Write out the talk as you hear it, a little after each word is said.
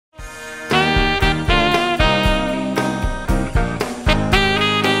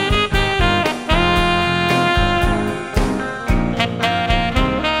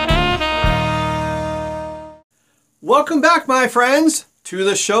Welcome back, my friends, to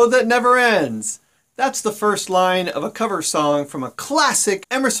the show that never ends. That's the first line of a cover song from a classic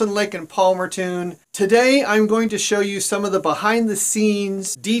Emerson, Lake and Palmer tune. Today I'm going to show you some of the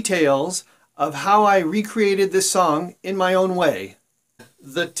behind-the-scenes details of how I recreated this song in my own way.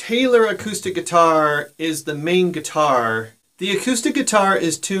 The Taylor acoustic guitar is the main guitar. The acoustic guitar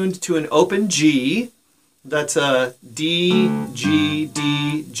is tuned to an open G. That's a D, G,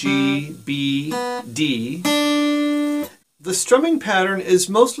 D, G, B, D. The strumming pattern is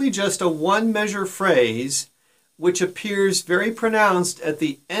mostly just a one-measure phrase, which appears very pronounced at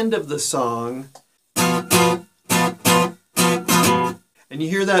the end of the song. And you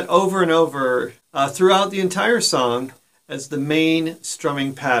hear that over and over throughout the entire song as the main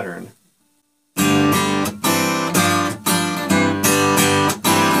strumming pattern.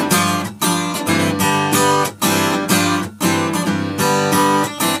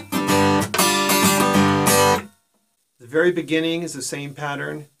 The very beginning is the same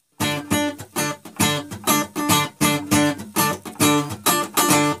pattern.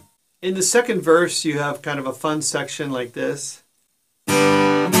 In the second verse, you have kind of a fun section like this.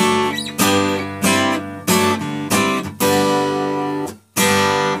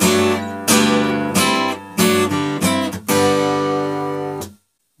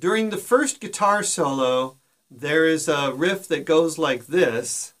 During the first guitar solo, there is a riff that goes like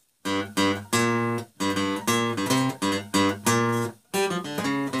this.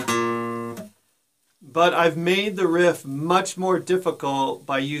 But I've made the riff much more difficult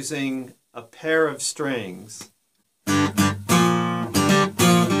by using a pair of strings.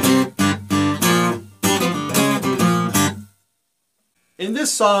 In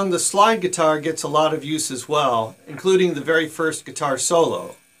this song, the slide guitar gets a lot of use as well, including the very first guitar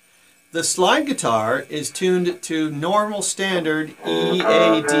solo. The slide guitar is tuned to normal standard E,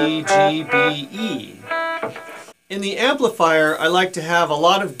 A, D, G, B, E. In the amplifier, I like to have a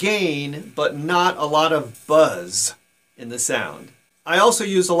lot of gain, but not a lot of buzz in the sound. I also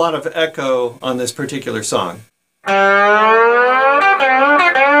use a lot of echo on this particular song.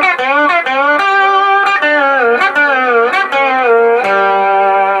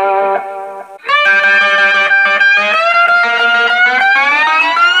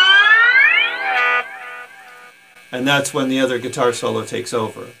 And that's when the other guitar solo takes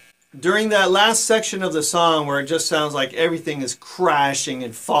over. During that last section of the song where it just sounds like everything is crashing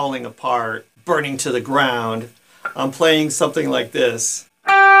and falling apart, burning to the ground, I'm playing something like this.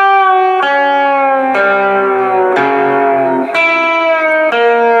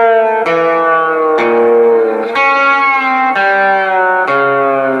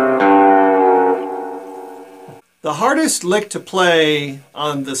 The hardest lick to play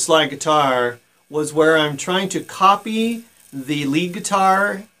on the slide guitar was where I'm trying to copy the lead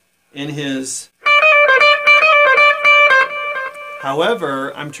guitar in his.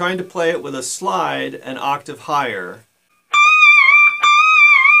 However, I'm trying to play it with a slide an octave higher.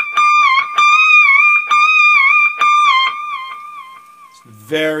 It's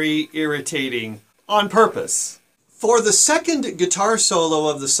very irritating on purpose. For the second guitar solo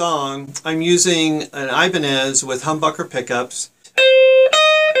of the song, I'm using an Ibanez with humbucker pickups.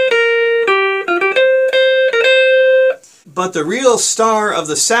 But the real star of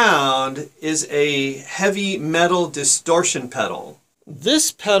the sound is a heavy metal distortion pedal.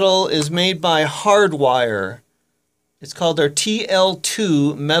 This pedal is made by Hardwire. It's called their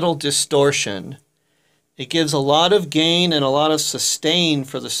TL2 metal distortion. It gives a lot of gain and a lot of sustain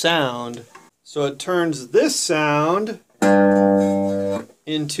for the sound. So it turns this sound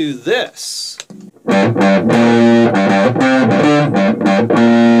into this.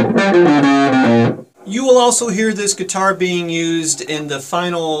 You will also hear this guitar being used in the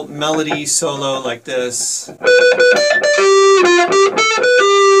final melody solo like this.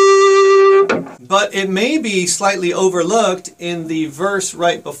 But it may be slightly overlooked in the verse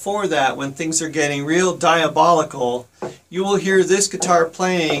right before that when things are getting real diabolical. You will hear this guitar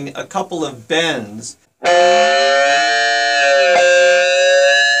playing a couple of bends.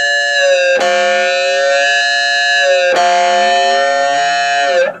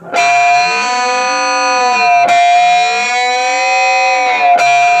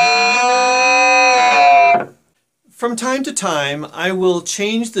 From time to time, I will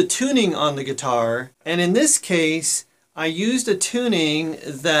change the tuning on the guitar, and in this case, I used a tuning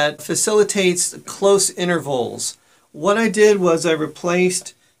that facilitates close intervals. What I did was I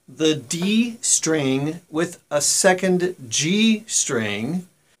replaced the D string with a second G string.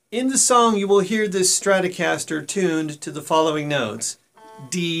 In the song, you will hear this Stratocaster tuned to the following notes: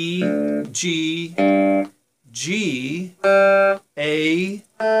 D, G, G, A,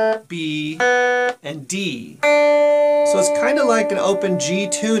 B, and D. So it's kind of like an open G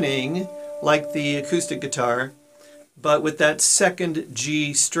tuning, like the acoustic guitar, but with that second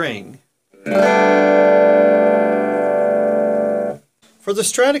G string. For the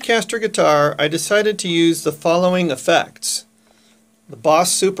Stratocaster guitar, I decided to use the following effects. The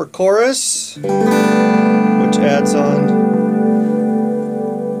Boss Super Chorus, which adds on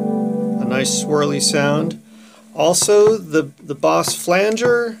a nice swirly sound. Also the Boss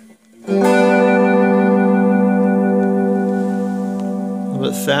Flanger, a little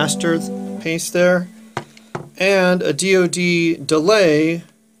bit faster pace there, and a DoD delay,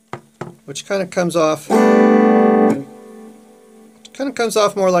 which kind of comes off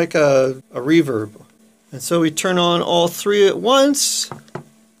more like a reverb. And so we turn on all three at once,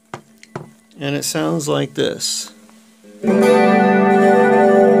 and it sounds like this.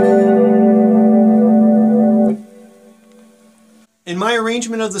 In my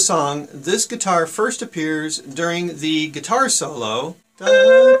arrangement of the song, this guitar first appears during the guitar solo. The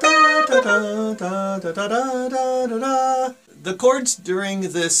chords during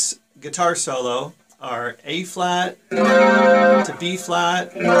this guitar solo are A flat to B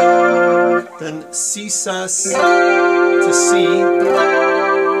flat, then C sus to C,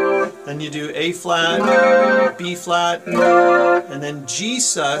 then you do A flat, B flat, and then G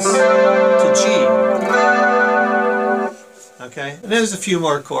sus to G. Okay, and there's a few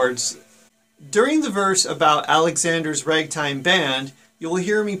more chords. During the verse about Alexander's Ragtime Band, you will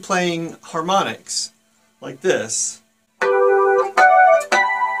hear me playing harmonics, like this.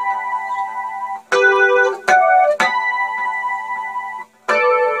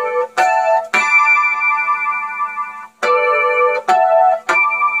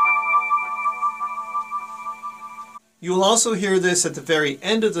 You will also hear this at the very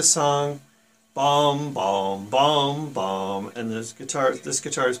end of the song, bom, bom, bom, bom, and this guitar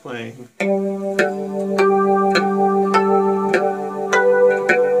is playing.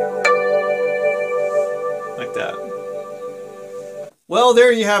 Like that. Well,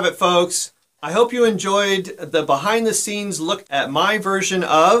 there you have it, folks. I hope you enjoyed the behind-the-scenes look at my version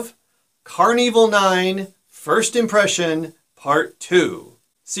of Carnival 9 First Impression Part 2.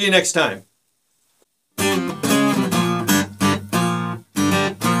 See you next time.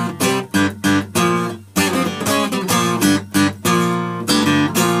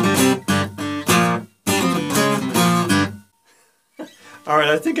 All right,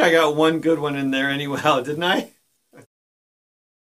 I think I got one good one in there anyhow, didn't I?